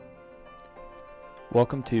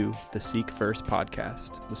Welcome to the Seek First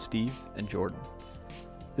podcast with Steve and Jordan.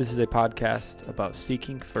 This is a podcast about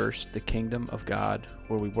seeking first the kingdom of God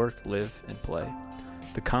where we work, live, and play.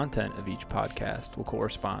 The content of each podcast will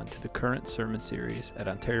correspond to the current sermon series at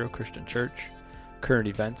Ontario Christian Church, current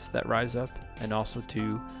events that rise up, and also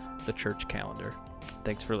to the church calendar.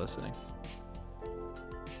 Thanks for listening.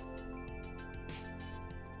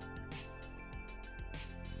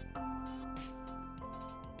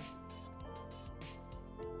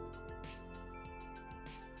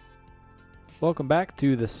 Welcome back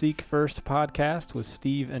to the Seek First podcast with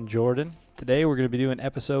Steve and Jordan. Today we're going to be doing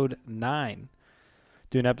episode 9.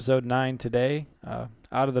 Doing episode 9 today. Out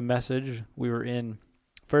of the message, we were in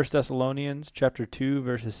 1 Thessalonians chapter 2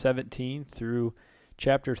 verses 17 through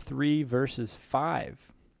chapter 3 verses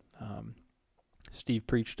 5. Steve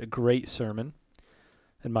preached a great sermon,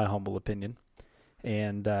 in my humble opinion.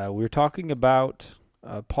 And we were talking about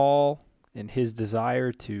Paul and his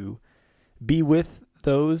desire to be with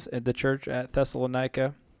those at the church at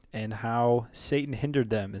Thessalonica and how Satan hindered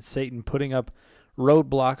them, and Satan putting up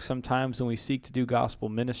roadblocks sometimes when we seek to do gospel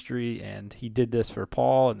ministry. And he did this for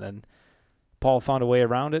Paul, and then Paul found a way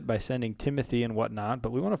around it by sending Timothy and whatnot.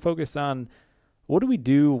 But we want to focus on what do we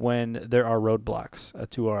do when there are roadblocks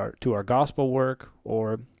to our gospel work,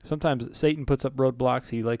 or sometimes Satan puts up roadblocks.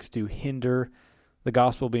 He likes to hinder the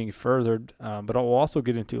gospel being furthered, but we'll also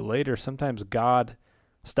get into later. Sometimes God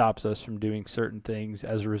stops us from doing certain things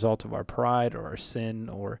as a result of our pride or our sin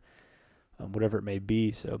or whatever it may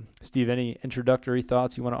be. So, Steve, any introductory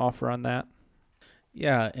thoughts you want to offer on that?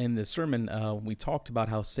 Yeah, in the sermon, we talked about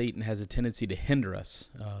how Satan has a tendency to hinder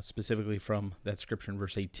us, specifically from that scripture in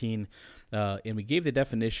verse 18. And we gave the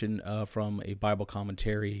definition from a Bible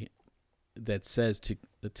commentary that says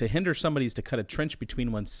to hinder somebody is to cut a trench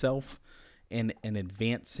between oneself and an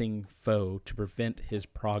advancing foe to prevent his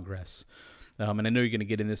progress. And I know you're going to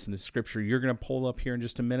get in this in the scripture you're going to pull up here in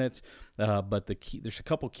just a minute, but there's a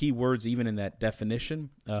couple key words even in that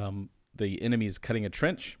definition. The enemy is cutting a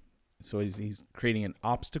trench, so he's creating an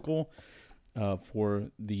obstacle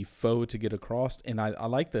for the foe to get across. And I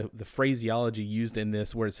like the phraseology used in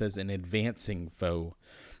this where it says an advancing foe.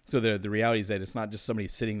 So the reality is that it's not just somebody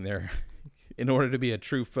sitting there. In order to be a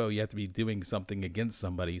true foe, you have to be doing something against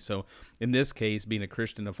somebody. So in this case, being a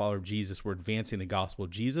Christian, a follower of Jesus, we're advancing the gospel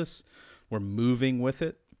of Jesus. We're moving with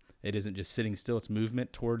it. It isn't just sitting still. It's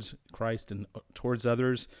movement towards Christ and towards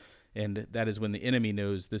others. And that is when the enemy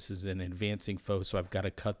knows this is an advancing foe, so I've got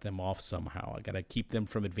to cut them off somehow. I've got to keep them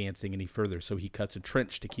from advancing any further. So he cuts a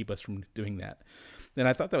trench to keep us from doing that. And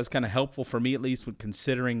I thought that was kind of helpful for me, at least, with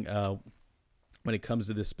considering when it comes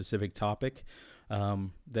to this specific topic,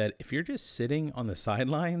 that if you're just sitting on the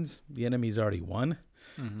sidelines, the enemy's already won.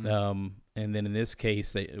 Mm-hmm. And then in this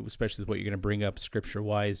case, especially what you're going to bring up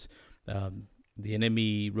scripture-wise, the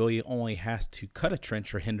enemy really only has to cut a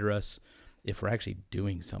trench or hinder us if we're actually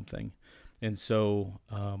doing something. And so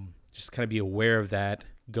just kind of be aware of that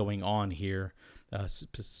going on here,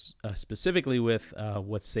 specifically with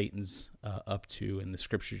what Satan's up to in the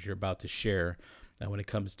scriptures you're about to share when it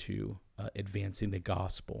comes to advancing the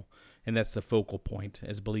gospel. And that's the focal point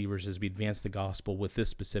as believers, as we advance the gospel with this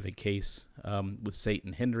specific case, with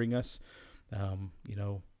Satan hindering us.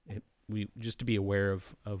 We just to be aware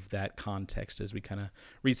of that context as we kind of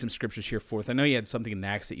read some scriptures here forth. I know you had something in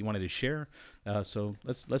Acts that you wanted to share, so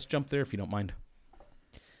let's jump there if you don't mind.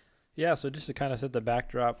 Yeah, so just to kind of set the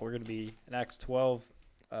backdrop, we're going to be in Acts 12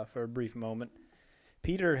 for a brief moment.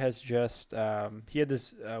 Peter has just, he had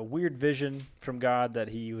this weird vision from God that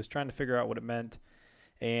he was trying to figure out what it meant,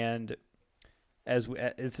 and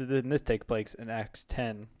this takes place in Acts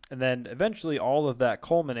 10, and then eventually all of that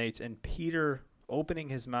culminates in Peter opening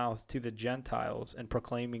his mouth to the Gentiles and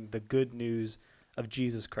proclaiming the good news of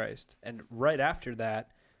Jesus Christ. And right after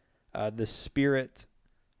that, the Spirit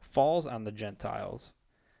falls on the Gentiles.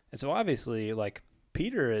 And so obviously, like,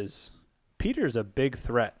 Peter's a big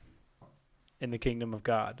threat in the kingdom of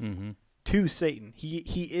God to Satan.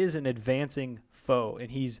 He is an advancing foe,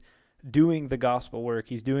 and he's doing the gospel work.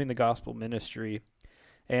 He's doing the gospel ministry.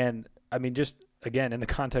 And, I mean, just, again, in the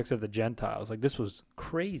context of the Gentiles, like, this was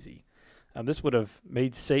crazy. This would have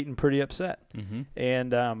made Satan pretty upset. Mm-hmm.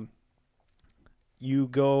 And you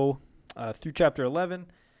go through chapter 11,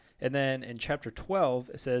 and then in chapter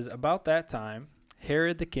 12, it says, about that time,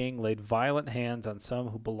 Herod the king laid violent hands on some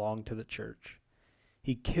who belonged to the church.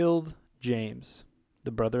 He killed James,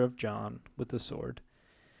 the brother of John, with the sword.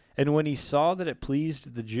 And when he saw that it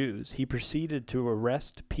pleased the Jews, he proceeded to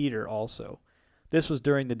arrest Peter also. This was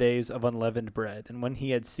during the days of unleavened bread, and when he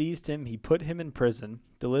had seized him, he put him in prison,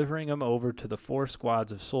 delivering him over to the 4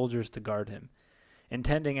 squads of soldiers to guard him.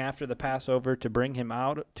 intending after the Passover to bring him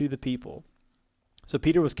out to the people. So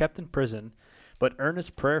Peter was kept in prison, but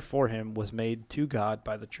earnest prayer for him was made to God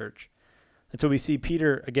by the church. And so we see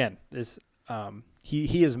Peter, again,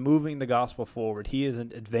 he is moving the gospel forward. He is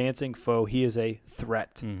an advancing foe. He is a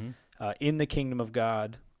threat in the kingdom of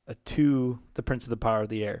God to the prince of the power of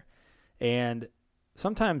the air. And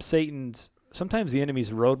sometimes the enemy's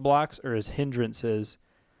roadblocks or his hindrances,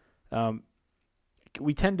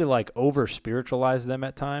 we tend to like over spiritualize them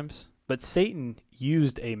at times. But Satan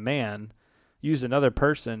used another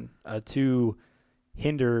person to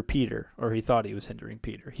hinder Peter, or he thought he was hindering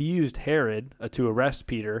Peter. He used Herod to arrest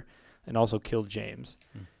Peter and also killed James.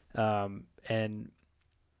 And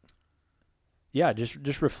yeah,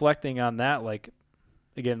 just reflecting on that, like,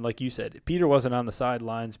 again, like you said, Peter wasn't on the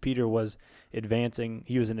sidelines. Peter was advancing.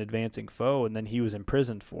 He was an advancing foe, and then he was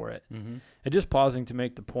imprisoned for it. And just pausing to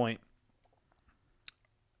make the point,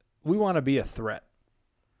 we want to be a threat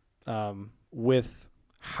with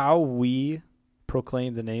how we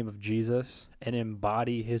proclaim the name of Jesus and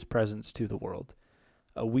embody his presence to the world.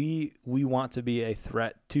 We want to be a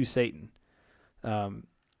threat to Satan.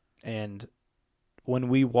 And when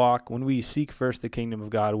we seek first the kingdom of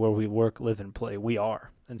God, where we work, live, and play, we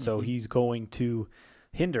are. And so he's going to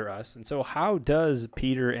hinder us. And so how does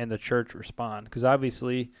Peter and the church respond? Because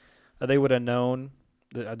obviously they would have known,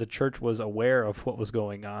 the church was aware of what was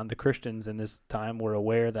going on. The Christians in this time were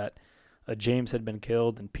aware that James had been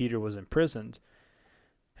killed and Peter was imprisoned.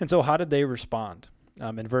 And so how did they respond?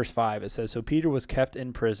 In verse 5, it says, "So Peter was kept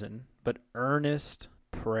in prison, but earnest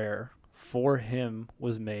prayer for him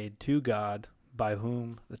was made to God, by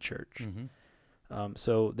whom the church."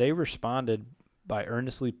 So they responded by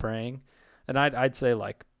earnestly praying. And I'd say,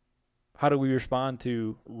 like, how do we respond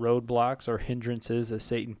to roadblocks or hindrances that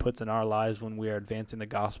Satan puts in our lives when we are advancing the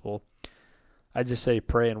gospel? I just say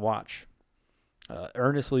pray and watch.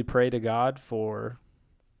 Earnestly pray to God for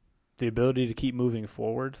the ability to keep moving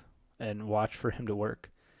forward and watch for him to work.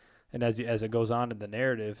 And as it goes on in the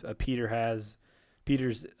narrative, Peter's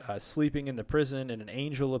sleeping in the prison, and an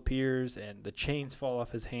angel appears, and the chains fall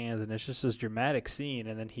off his hands, and it's just this dramatic scene.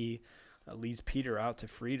 And then he leads Peter out to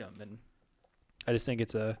freedom. And I just think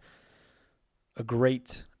it's a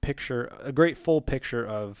great picture, a great full picture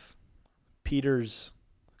of Peter's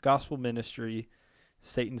gospel ministry,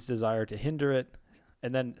 Satan's desire to hinder it,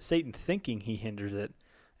 and then Satan thinking he hinders it,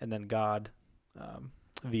 and then God,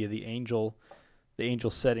 via the angel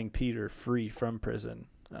setting Peter free from prison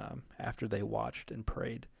after they watched and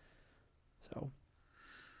prayed. So,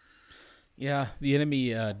 yeah, the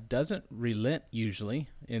enemy doesn't relent usually,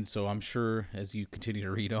 and so I'm sure as you continue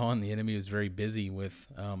to read on, the enemy was very busy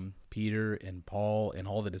with Peter and Paul and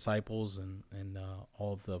all the disciples and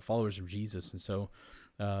all of the followers of Jesus, and so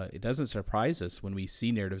it doesn't surprise us when we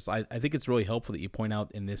see narratives. I think it's really helpful that you point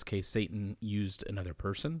out in this case Satan used another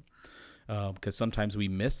person, because sometimes we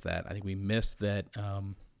miss that. I think we miss that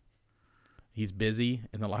he's busy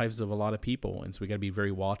in the lives of a lot of people, and so we got to be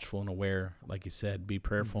very watchful and aware, like you said, be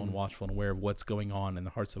prayerful and watchful and aware of what's going on in the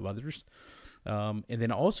hearts of others. And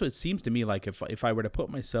then also it seems to me like if I were to put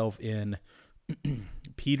myself in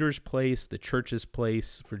Peter's place, the church's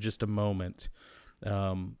place for just a moment,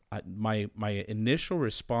 my initial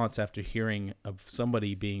response after hearing of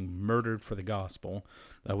somebody being murdered for the gospel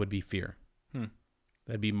would be fear.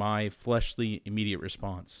 That'd be my fleshly immediate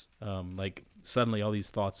response. Like suddenly all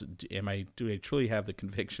these thoughts, do I truly have the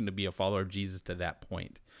conviction to be a follower of Jesus to that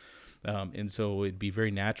point? And so it'd be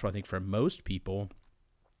very natural, I think, for most people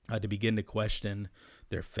to begin to question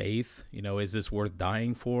their faith. Is this worth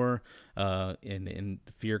dying for? And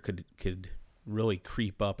fear could really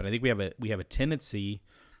creep up. And I think we have a tendency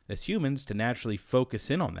as humans to naturally focus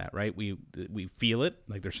in on that, right? We feel it,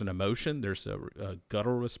 like there's an emotion, there's a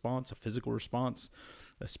guttural response, a physical response,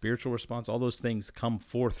 a spiritual response. All those things come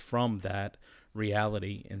forth from that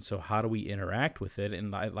reality. And so how do we interact with it?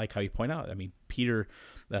 And I like how you point out, Peter,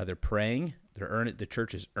 they're praying, the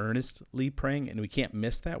church is earnestly praying, and we can't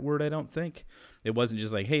miss that word, I don't think. It wasn't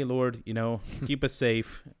just like, hey, Lord, keep us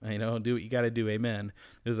safe, do what you got to do, amen.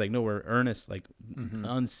 It was like, no, we're earnest, like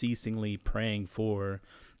unceasingly praying for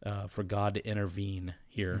God to intervene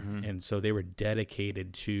here. And so they were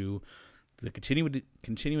dedicated to the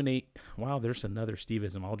continuing. Wow, there's another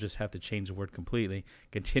Steveism. I'll just have to change the word completely.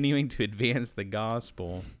 Continuing to advance the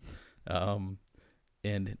gospel,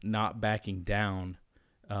 and not backing down.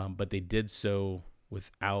 But they did so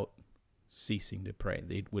without ceasing to pray.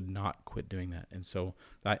 They would not quit doing that. And so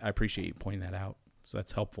I appreciate you pointing that out. So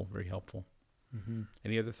that's helpful, very helpful.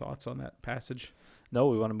 Any other thoughts on that passage? No,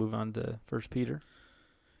 we want to move on to 1 Peter.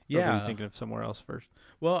 Yeah. Or were you thinking of somewhere else first?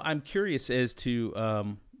 Well, I'm curious as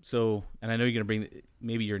to So, and I know you're going to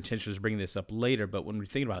maybe your intention is bringing this up later, but when we're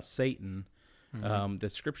thinking about Satan, the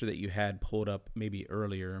scripture that you had pulled up maybe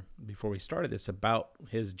earlier before we started this about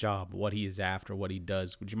his job, what he is after, what he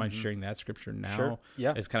does. Would you mind sharing that scripture now? Sure.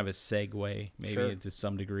 Yeah. As kind of a segue, maybe Sure. to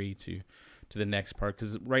some degree to the next part,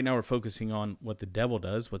 because right now we're focusing on what the devil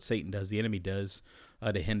does, what Satan does, the enemy does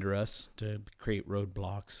to hinder us, to create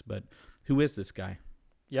roadblocks. But who is this guy?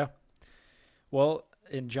 Yeah. Well,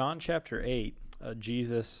 in John chapter 8,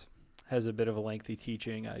 Jesus has a bit of a lengthy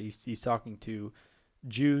teaching. He's talking to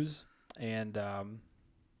Jews, and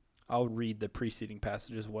I'll read the preceding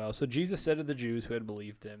passage as well. So Jesus said to the Jews who had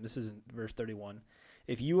believed him, this is in verse 31,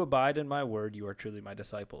 "If you abide in my word, you are truly my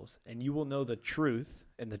disciples, and you will know the truth,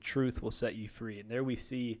 and the truth will set you free." And there we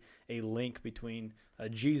see a link between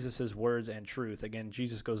Jesus' words and truth. Again,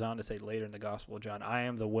 Jesus goes on to say later in the Gospel of John, "I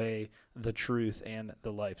am the way, the truth, and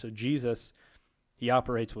the life." So Jesus, he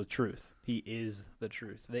operates with truth. He is the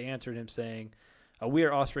truth. They answered him saying, "We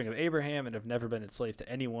are offspring of Abraham and have never been enslaved to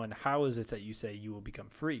anyone. How is it that you say you will become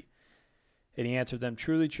free?" And he answered them,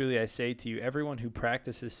 "Truly, truly, I say to you, everyone who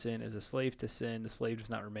practices sin is a slave to sin. The slave does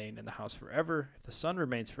not remain in the house forever, if the Son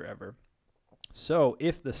remains forever. So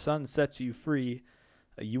if the Son sets you free,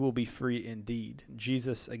 you will be free indeed."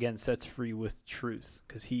 Jesus, again, sets free with truth,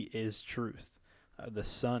 because he is truth. The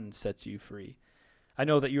Son sets you free. "I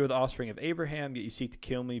know that you are the offspring of Abraham, yet you seek to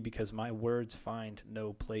kill me, because my words find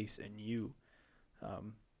no place in you."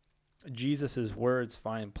 Jesus' words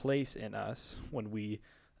find place in us when we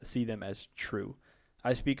see them as true.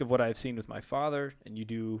 "I speak of what I have seen with my Father, and you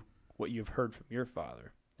do what you have heard from your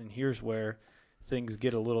father." And here's where things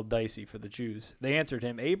get a little dicey for the Jews. They answered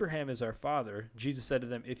him, "Abraham is our father." Jesus said to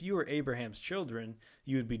them, "If you were Abraham's children,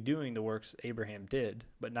 you would be doing the works Abraham did.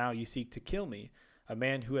 But now you seek to kill me, a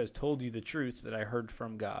man who has told you the truth that I heard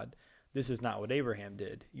from God. This is not what Abraham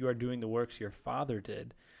did. You are doing the works your father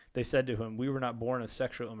did." They said to him, "We were not born of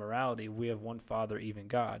sexual immorality. We have one Father, even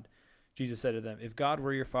God." Jesus said to them, "If God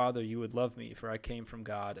were your father, you would love me, for I came from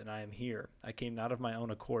God, and I am here. I came not of my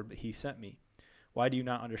own accord, but he sent me. Why do you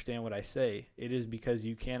not understand what I say? It is because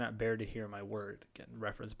you cannot bear to hear my word." Again,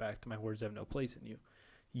 reference back to "my words have no place in you."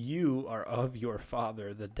 "You are of your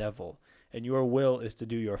father, the devil, and your will is to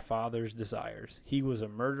do your father's desires. He was a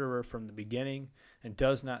murderer from the beginning and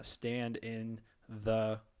does not stand in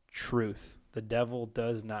the truth." The devil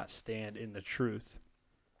does not stand in the truth,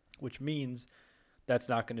 which means that's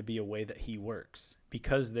not going to be a way that he works,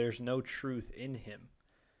 because there's no truth in him.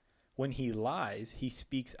 When he lies, he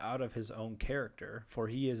speaks out of his own character, for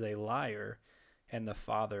he is a liar and the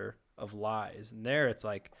father of lies. And there it's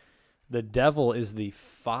like the devil is the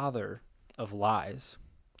father of lies.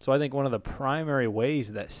 So I think one of the primary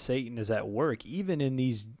ways that Satan is at work, even in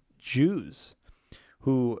these Jews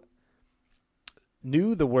who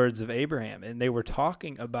knew the words of Abraham, and they were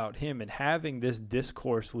talking about him and having this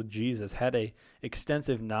discourse with Jesus, had a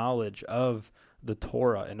extensive knowledge of the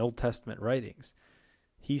Torah and Old Testament writings.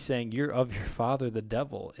 He's saying, you're of your father, the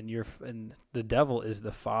devil, and the devil is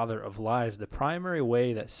the father of lies. The primary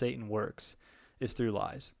way that Satan works is through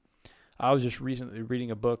lies. I was just recently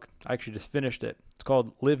reading a book. I actually just finished it. It's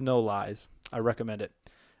called Live No Lies. I recommend it.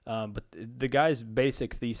 But the guy's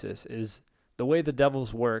basic thesis is the way the devil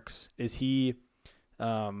works is he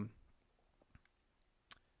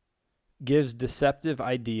gives deceptive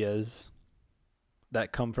ideas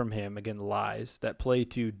that come from him, again, lies, that play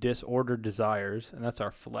to disordered desires, and that's our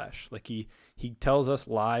flesh. Like he tells us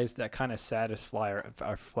lies that kind of satisfy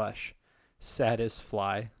our flesh.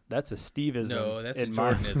 Satisfy. That's a Steveism. No, that's a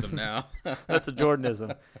Jordanism now. That's a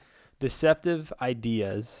Jordanism. Deceptive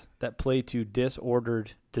ideas that play to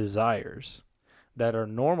disordered desires that are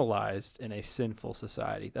normalized in a sinful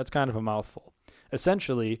society. That's kind of a mouthful.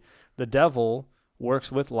 Essentially, the devil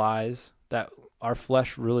works with lies that our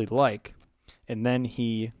flesh really like, and then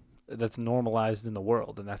that's normalized in the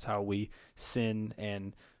world, and that's how we sin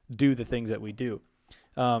and do the things that we do.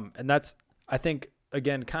 And that's, I think,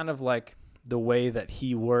 again, kind of like the way that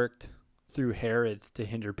he worked through Herod to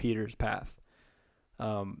hinder Peter's path.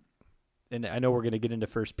 And I know we're going to get into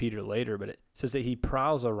 1 Peter later, but it says that he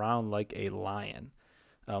prowls around like a lion.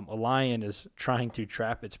 A lion is trying to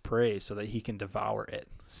trap its prey so that he can devour it,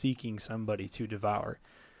 seeking somebody to devour.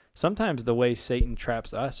 Sometimes the way Satan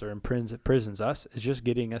traps us or imprisons us is just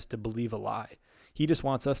getting us to believe a lie. He just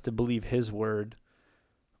wants us to believe his word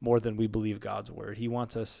more than we believe God's word. He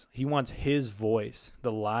wants his voice,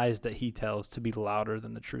 the lies that he tells, to be louder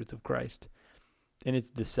than the truth of Christ. And it's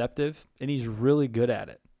deceptive, and he's really good at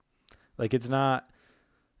it. Like it's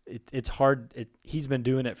hard. He's been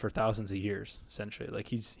doing it for thousands of years, essentially. Like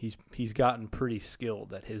he's gotten pretty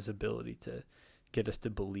skilled at his ability to get us to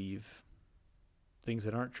believe things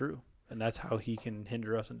that aren't true. And that's how he can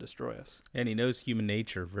hinder us and destroy us. And he knows human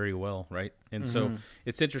nature very well, right? And so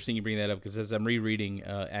it's interesting you bring that up, because as I'm rereading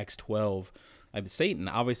Acts 12, Satan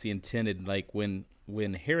obviously intended, like when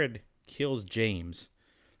Herod kills James,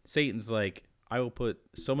 Satan's like, I will put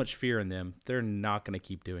so much fear in them, they're not going to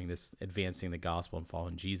keep doing this, advancing the gospel and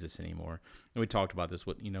following Jesus anymore. And we talked about this,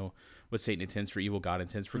 what Satan intends for evil, God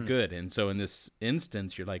intends for good. And so in this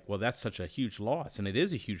instance, you're like, well, that's such a huge loss. And it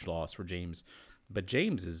is a huge loss for James. But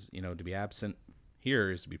James is, to be absent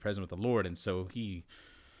here is to be present with the Lord. And so he,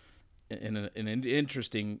 in an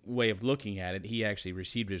interesting way of looking at it, he actually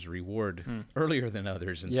received his reward earlier than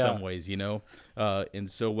others in some ways, and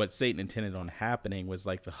so what Satan intended on happening was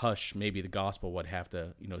like the hush, maybe the gospel would have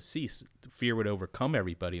to, cease. Fear would overcome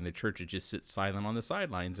everybody, and the church would just sit silent on the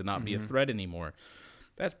sidelines and not be a threat anymore.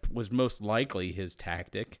 That was most likely his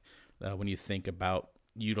tactic when you think about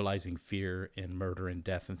utilizing fear and murder and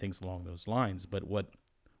death and things along those lines. But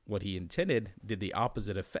what he intended did the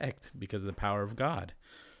opposite effect because of the power of God.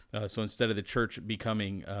 So instead of the church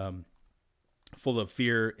becoming full of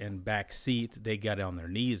fear and backseat, they got on their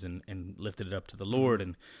knees and lifted it up to the Lord,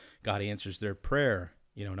 and God answers their prayer,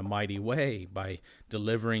 in a mighty way by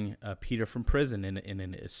delivering Peter from prison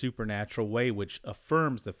in a supernatural way, which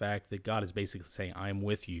affirms the fact that God is basically saying, I am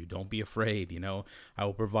with you. Don't be afraid. I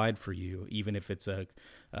will provide for you, even if it's a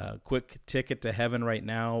quick ticket to heaven right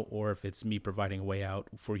now, or if it's me providing a way out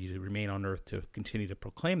for you to remain on earth to continue to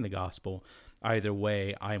proclaim the gospel. Either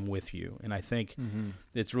way, I'm with you. And I think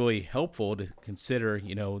it's really helpful to consider,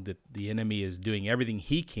 that the enemy is doing everything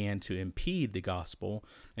he can to impede the gospel,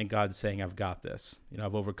 and God's saying, I've got this.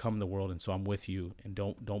 I've overcome the world, and so I'm with you, and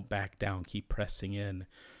don't back down. Keep pressing in.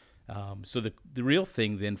 So the real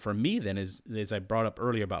thing then for me then is, as I brought up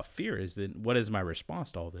earlier about fear, is that what is my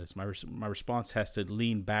response to all this? My response has to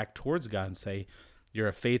lean back towards God and say, you're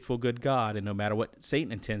a faithful, good God, and no matter what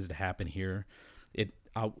Satan intends to happen here,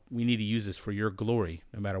 we need to use this for your glory,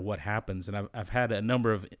 no matter what happens. And I've had a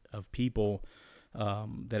number of people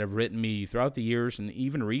that have written me throughout the years, and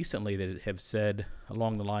even recently, that have said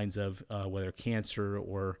along the lines of whether cancer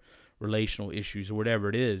or relational issues or whatever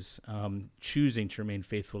it is, choosing to remain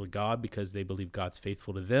faithful to God because they believe God's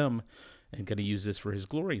faithful to them and going to use this for his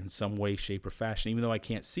glory in some way, shape, or fashion. Even though I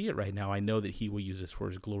can't see it right now, I know that he will use this for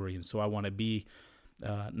his glory. And so I want to be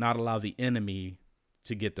not allow the enemy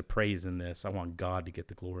to get the praise in this. I want God to get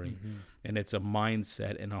the glory. And it's a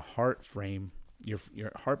mindset and a heart frame, your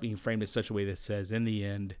heart being framed in such a way that says, in the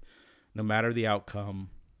end, no matter the outcome,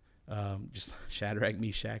 just Shadrach,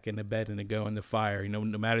 Meshach, and Abednego in the fire, no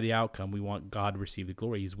matter the outcome, we want God to receive the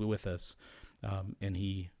glory. He's with us, and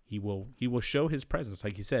he will show his presence,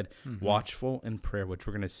 like you said, watchful in prayer, which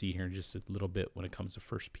we're going to see here in just a little bit when it comes to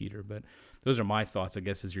 1 Peter. But those are my thoughts, I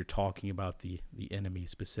guess, as you're talking about the enemy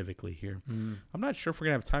specifically here. I'm not sure if we're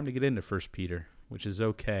going to have time to get into 1 Peter, which is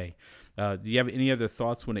okay. Do you have any other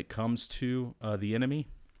thoughts when it comes to the enemy?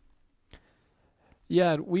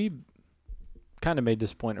 Yeah, we kind of made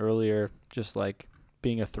this point earlier, just like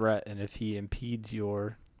being a threat, and if he impedes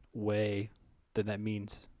your way, then that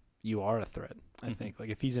means you are a threat. I think, like,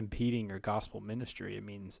 if he's impeding your gospel ministry, it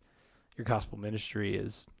means your gospel ministry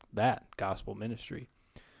is that gospel ministry.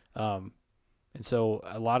 And so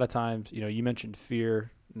a lot of times, you mentioned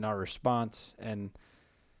fear in our response, and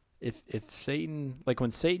if Satan, like when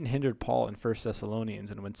Satan hindered Paul in 1 Thessalonians,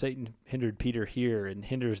 and when Satan hindered Peter here and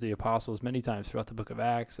hinders the apostles many times throughout the book of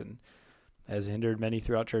Acts and has hindered many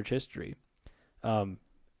throughout church history,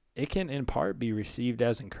 it can in part be received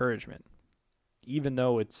as encouragement, even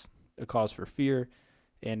though it's a cause for fear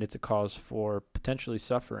and it's a cause for potentially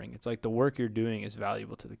suffering. It's like the work you're doing is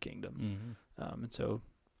valuable to the kingdom. And so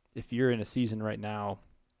if you're in a season right now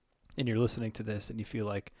and you're listening to this and you feel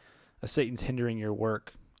like Satan's hindering your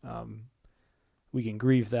work, we can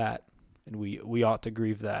grieve that, and we ought to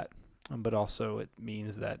grieve that, but also it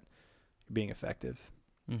means that you're being effective.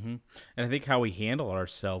 And I think how we handle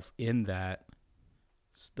ourselves in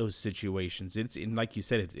those situations, it's, and like you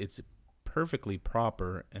said, it's perfectly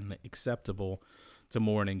proper and acceptable to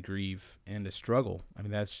mourn and grieve and to struggle. I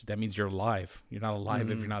mean, that means you're alive. You're not alive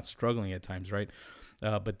if you're not struggling at times, right?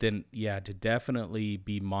 But then, to definitely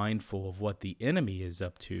be mindful of what the enemy is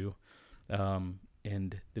up to,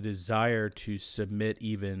 and the desire to submit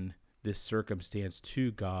even this circumstance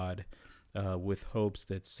to God, with hopes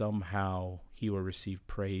that somehow he will receive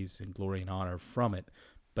praise and glory and honor from it,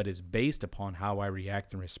 but is based upon how I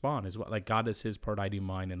react and respond. Is what, like, God does his part, I do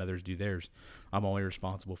mine, and others do theirs. I'm only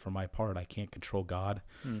responsible for my part. I can't control God.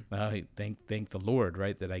 Thank the Lord,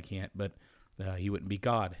 right, that I can't, but he wouldn't be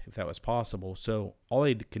God if that was possible. So all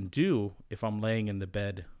I can do if I'm laying in the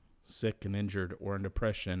bed sick and injured or in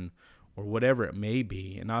depression or whatever it may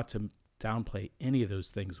be, and not to downplay any of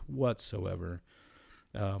those things whatsoever,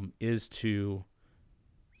 is to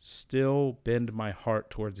still bend my heart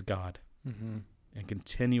towards God and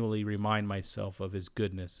continually remind myself of his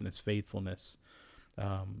goodness and his faithfulness,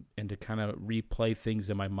 and to kind of replay things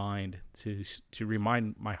in my mind to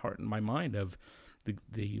remind my heart and my mind of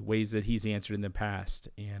the ways that he's answered in the past,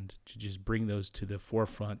 and to just bring those to the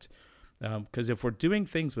forefront. Because if we're doing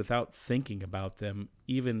things without thinking about them,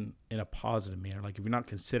 even in a positive manner, like if you're not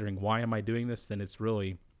considering why am I doing this, then it's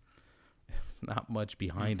not much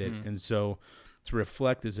behind it. And so to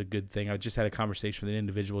reflect is a good thing. I just had a conversation with an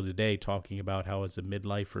individual today talking about how as a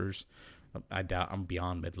midlifers, I doubt I'm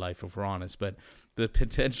beyond midlife if we're honest, but the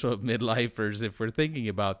potential of midlifers, if we're thinking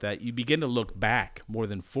about that, you begin to look back more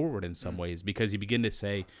than forward in some ways, because you begin to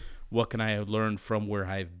say, what can I have learned from where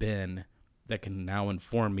I've been that can now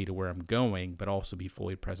inform me to where I'm going, but also be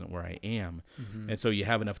fully present where I am. And so you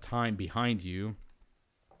have enough time behind you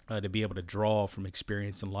to be able to draw from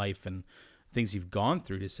experience in life and things you've gone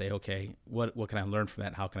through to say, okay, what can I learn from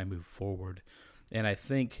that? How can I move forward? And I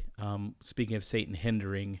think, speaking of Satan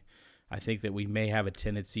hindering, I think that we may have a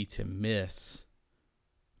tendency to miss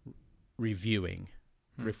reviewing,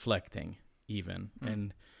 reflecting even.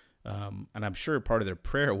 And I'm sure part of their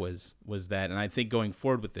prayer was that. And I think going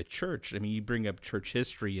forward with the church, I mean, you bring up church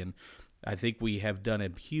history, and I think we have done a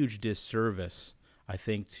huge disservice, I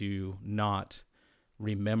think, to not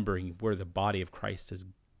remembering where the body of Christ has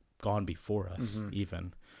gone before us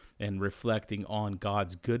even, and reflecting on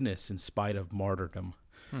God's goodness in spite of martyrdom,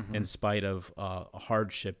 in spite of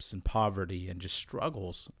hardships and poverty and just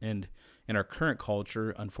struggles. And in our current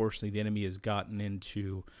culture, unfortunately, the enemy has gotten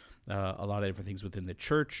into a lot of different things within the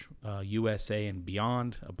church, USA and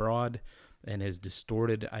beyond, abroad, and has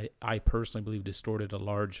distorted, I personally believe, distorted a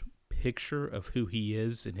large picture of who he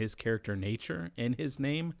is and his character and nature and his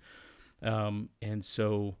name. And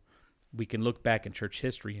so we can look back in church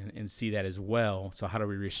history and see that as well. So how do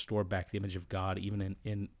we restore back the image of God even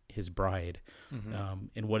in his bride?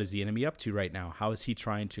 And what is the enemy up to right now? How is he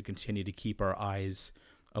trying to continue to keep our eyes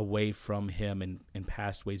away from him and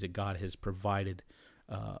past ways that God has provided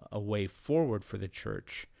a way forward for the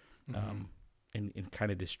church, and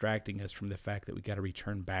kind of distracting us from the fact that we got to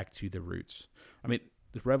return back to the roots? I mean,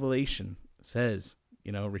 the Revelation says,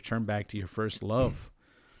 return back to your first love.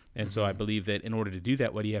 And so I believe that in order to do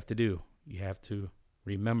that, what do you have to do? You have to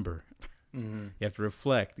remember. You have to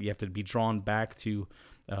reflect. You have to be drawn back to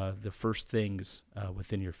the first things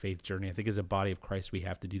within your faith journey. I think as a body of Christ, we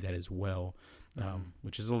have to do that as well,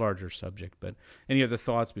 which is a larger subject. But any other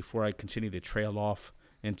thoughts before I continue to trail off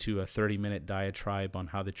into a 30-minute diatribe on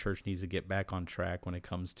how the church needs to get back on track when it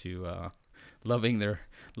comes to loving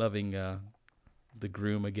the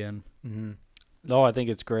groom again? No, I think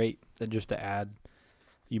it's great. And just to add,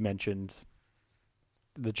 you mentioned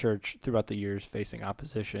the church throughout the years facing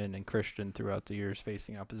opposition, and Christian throughout the years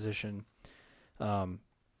facing opposition.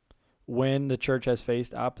 When the church has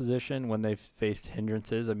faced opposition, when they've faced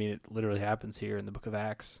hindrances, I mean, it literally happens here in the book of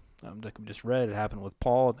Acts. Like we just read, it happened with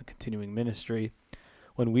Paul in the continuing ministry.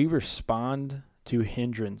 When we respond to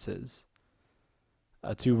hindrances,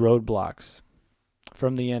 to roadblocks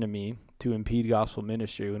from the enemy to impede gospel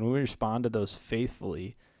ministry, when we respond to those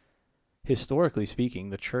faithfully, historically speaking,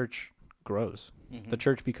 the church grows. The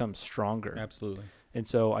church becomes stronger. Absolutely. And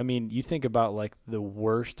so, I mean, you think about like the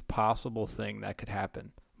worst possible thing that could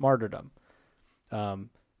happen, martyrdom.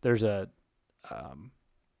 There's a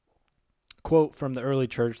quote from the early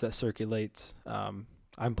church that circulates.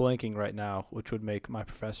 I'm blanking right now, which would make my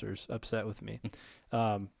professors upset with me.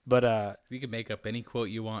 But you can make up any quote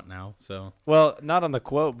you want now. So, well, not on the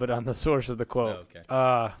quote, but on the source of the quote.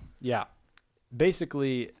 Oh, okay. Yeah.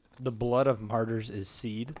 Basically, the blood of martyrs is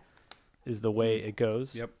seed, is the way it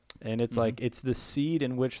goes. Yep. And it's like, it's the seed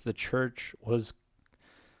in which the church was,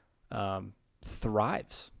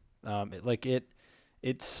 thrives.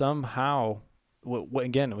 It somehow,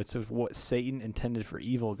 it's what Satan intended for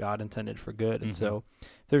evil, God intended for good. And so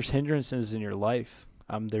there's hindrances in your life.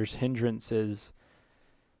 There's hindrances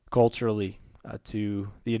culturally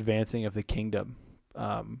to the advancing of the kingdom.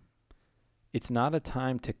 It's not a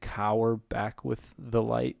time to cower back with the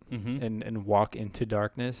light and walk into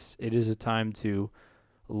darkness. It is a time to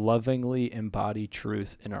lovingly embody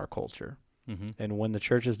truth in our culture. And when the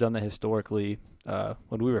church has done that historically,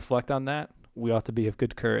 when we reflect on that, we ought to be of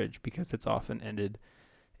good courage, because it's often ended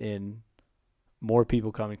in more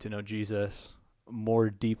people coming to know Jesus, more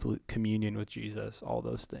deep communion with Jesus, all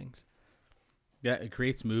those things. Yeah, it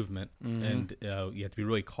creates movement, and you have to be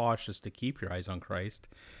really cautious to keep your eyes on Christ,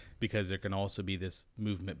 because there can also be this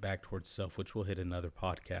movement back towards self, which we'll hit another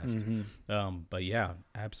podcast. But yeah,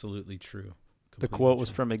 absolutely true. The Completely quote was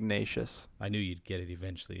true. from Ignatius. I knew you'd get it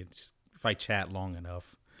eventually. It just, if I chat long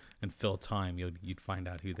enough and fill time, you'd find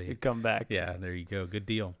out who they. He'd come back. Yeah, there you go. Good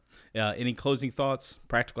deal. Any closing thoughts,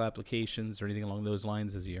 practical applications, or anything along those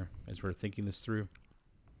lines as we're thinking this through?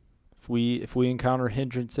 If we encounter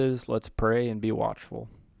hindrances, let's pray and be watchful.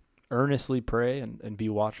 Earnestly pray and be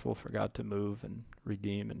watchful for God to move and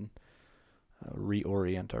redeem and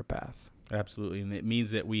reorient our path. Absolutely, and it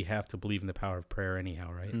means that we have to believe in the power of prayer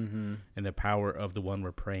anyhow, right? Mm-hmm. And the power of the one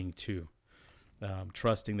we're praying to,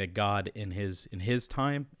 trusting that God in His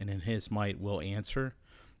time and in His might will answer,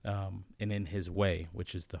 and in His way,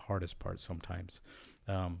 which is the hardest part sometimes.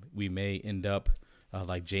 We may end up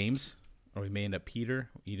like James, or we may end up Peter.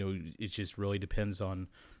 It just really depends on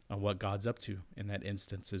what God's up to in that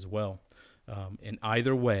instance as well. In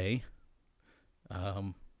either way,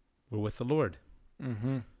 we're with the Lord.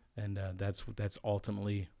 Mm-hmm. And that's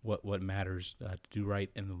ultimately what matters, to do right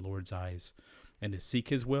in the Lord's eyes, and to seek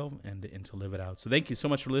His will and to live it out. So thank you so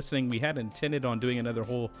much for listening. We had intended on doing another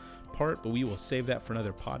whole part, but we will save that for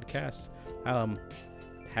another podcast.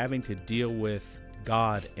 Having to deal with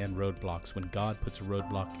God and roadblocks. When God puts a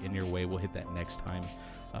roadblock in your way, we'll hit that next time.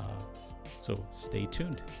 So stay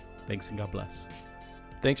tuned. Thanks, and God bless.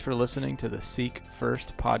 Thanks for listening to the Seek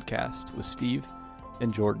First podcast with Steve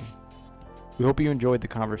and Jordan. We hope you enjoyed the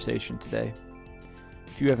conversation today.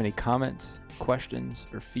 If you have any comments, questions,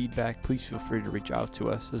 or feedback, please feel free to reach out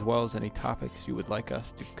to us, as well as any topics you would like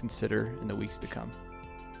us to consider in the weeks to come.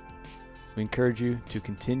 We encourage you to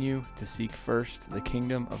continue to seek first the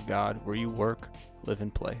kingdom of God where you work, live,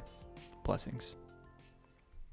 and play. Blessings.